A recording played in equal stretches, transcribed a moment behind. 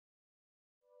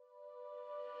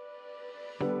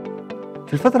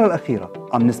في الفترة الأخيرة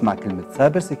عم نسمع كلمة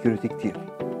سايبر سيكيورتي كتير،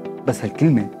 بس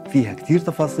هالكلمة فيها كتير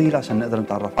تفاصيل عشان نقدر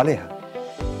نتعرف عليها.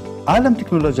 عالم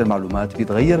تكنولوجيا المعلومات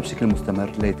بيتغير بشكل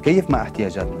مستمر ليتكيف مع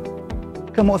احتياجاتنا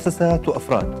كمؤسسات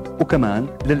وأفراد، وكمان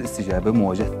للاستجابة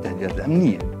بمواجهة التهديدات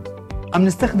الأمنية. عم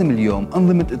نستخدم اليوم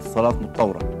أنظمة اتصالات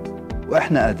متطورة،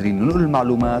 وإحنا قادرين ننقل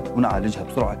المعلومات ونعالجها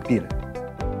بسرعة كبيرة،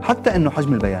 حتى إنه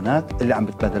حجم البيانات اللي عم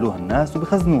بتبادلوها الناس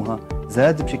وبخزنوها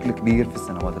زاد بشكل كبير في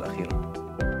السنوات الأخيرة.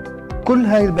 كل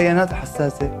هاي البيانات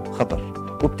الحساسة خطر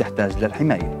وبتحتاج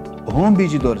للحماية، وهون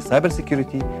بيجي دور السايبر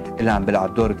سيكيورتي اللي عم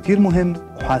بيلعب دور كتير مهم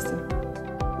وحاسم،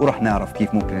 ورح نعرف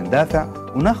كيف ممكن ندافع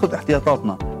وناخد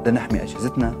احتياطاتنا لنحمي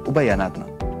أجهزتنا وبياناتنا.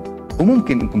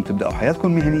 وممكن انكم تبدأوا حياتكم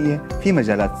المهنية في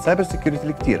مجالات السايبر سيكيورتي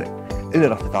الكتيرة اللي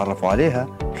رح تتعرفوا عليها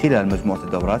خلال مجموعة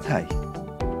الدورات هاي.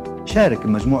 شارك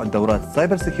بمجموعة دورات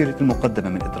السايبر سيكيورتي المقدمة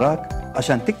من إدراك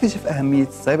عشان تكتشف أهمية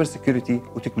السايبر سيكيورتي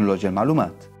وتكنولوجيا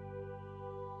المعلومات.